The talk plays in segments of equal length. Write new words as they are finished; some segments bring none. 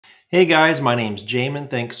Hey guys, my name's Jamin.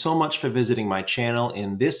 Thanks so much for visiting my channel.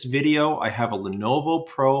 In this video, I have a Lenovo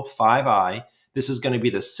Pro 5i. This is going to be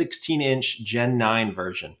the 16-inch Gen 9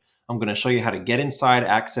 version. I'm going to show you how to get inside,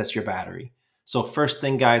 access your battery. So first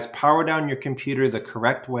thing guys, power down your computer the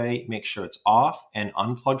correct way. Make sure it's off and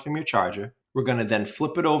unplugged from your charger. We're going to then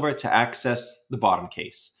flip it over to access the bottom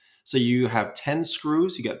case. So you have 10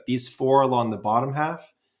 screws. You got these 4 along the bottom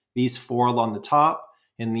half, these 4 along the top,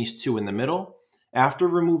 and these 2 in the middle. After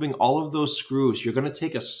removing all of those screws, you're going to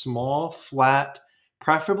take a small, flat,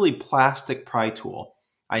 preferably plastic pry tool.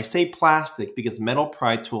 I say plastic because metal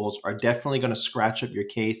pry tools are definitely going to scratch up your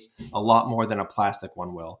case a lot more than a plastic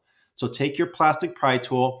one will. So take your plastic pry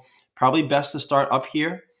tool, probably best to start up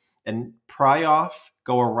here, and pry off,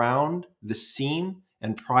 go around the seam,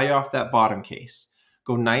 and pry off that bottom case.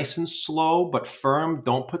 Go nice and slow but firm.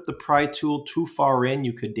 Don't put the pry tool too far in.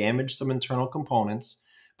 You could damage some internal components.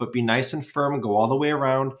 But be nice and firm, go all the way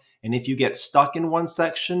around. And if you get stuck in one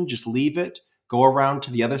section, just leave it, go around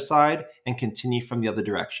to the other side, and continue from the other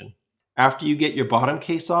direction. After you get your bottom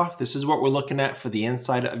case off, this is what we're looking at for the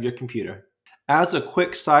inside of your computer. As a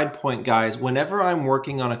quick side point, guys, whenever I'm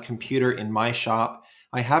working on a computer in my shop,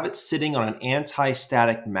 I have it sitting on an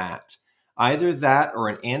anti-static mat. Either that or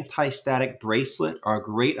an anti-static bracelet are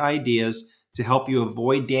great ideas to help you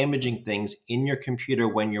avoid damaging things in your computer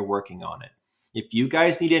when you're working on it. If you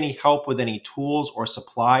guys need any help with any tools or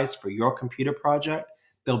supplies for your computer project,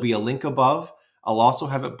 there'll be a link above. I'll also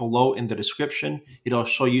have it below in the description. It'll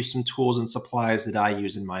show you some tools and supplies that I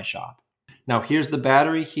use in my shop. Now here's the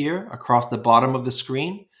battery here across the bottom of the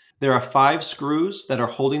screen. There are 5 screws that are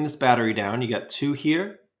holding this battery down. You got 2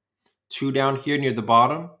 here, 2 down here near the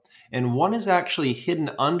bottom, and 1 is actually hidden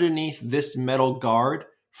underneath this metal guard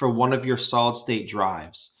for one of your solid state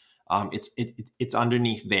drives. It's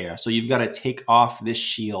underneath there. So you've got to take off this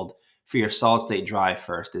shield for your solid state drive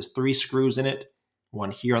first. There's 3 screws in it,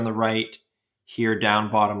 1 here on the right, here down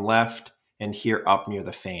bottom left, and here up near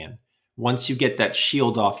the fan. Once you get that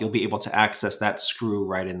shield off, you'll be able to access that screw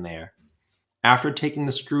right in there. After taking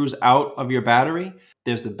the screws out of your battery,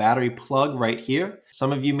 there's the battery plug right here.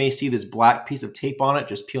 Some of you may see this black piece of tape on it.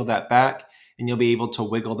 Just peel that back and you'll be able to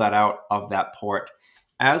wiggle that out of that port.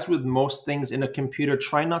 As with most things in a computer,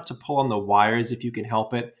 try not to pull on the wires if you can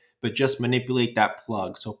help it, but just manipulate that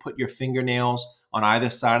plug. So put your fingernails on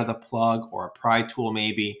either side of the plug or a pry tool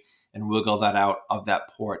maybe and wiggle that out of that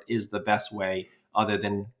port is the best way other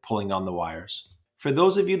than pulling on the wires. For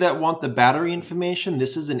those of you that want the battery information,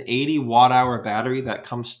 this is an 80 watt-hour battery that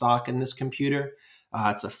comes stock in this computer.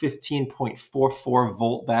 It's a 15.44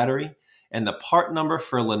 volt battery, and the part number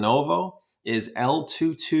for Lenovo is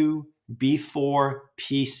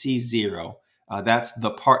L22B4PC0. That's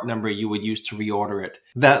the part number you would use to reorder it.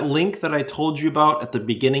 That link that I told you about at the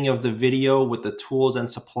beginning of the video with the tools and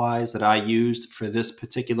supplies that I used for this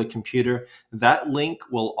particular computer, that link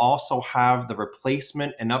will also have the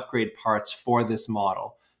replacement and upgrade parts for this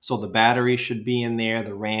model. So the battery should be in there,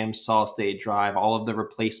 the RAM, solid state drive, all of the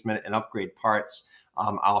replacement and upgrade parts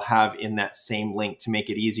I'll have in that same link to make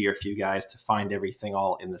it easier for you guys to find everything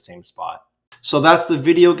all in the same spot. So that's the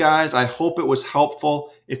video, guys. I hope it was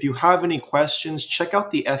helpful. If you have any questions, check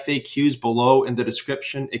out the FAQs below in the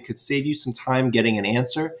description. It could save you some time getting an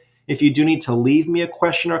answer. If you do need to leave me a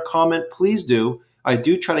question or comment, please do. I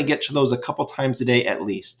do try to get to those a couple times a day at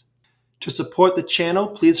least. To support the channel,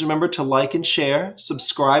 please remember to like and share.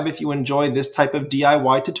 Subscribe if you enjoy this type of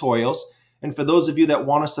DIY tutorials. And for those of you that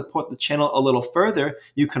want to support the channel a little further,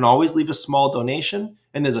 you can always leave a small donation,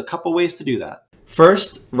 and there's a couple ways to do that.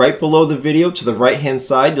 First, right below the video to the right-hand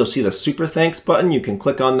side, you'll see the Super Thanks button. You can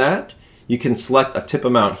click on that. You can select a tip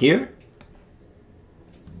amount here.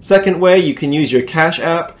 Second way, you can use your Cash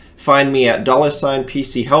App. Find me at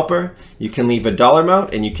 $PCHelper. You can leave a dollar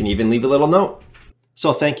amount, and you can even leave a little note.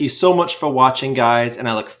 So thank you so much for watching, guys, and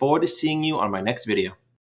I look forward to seeing you on my next video.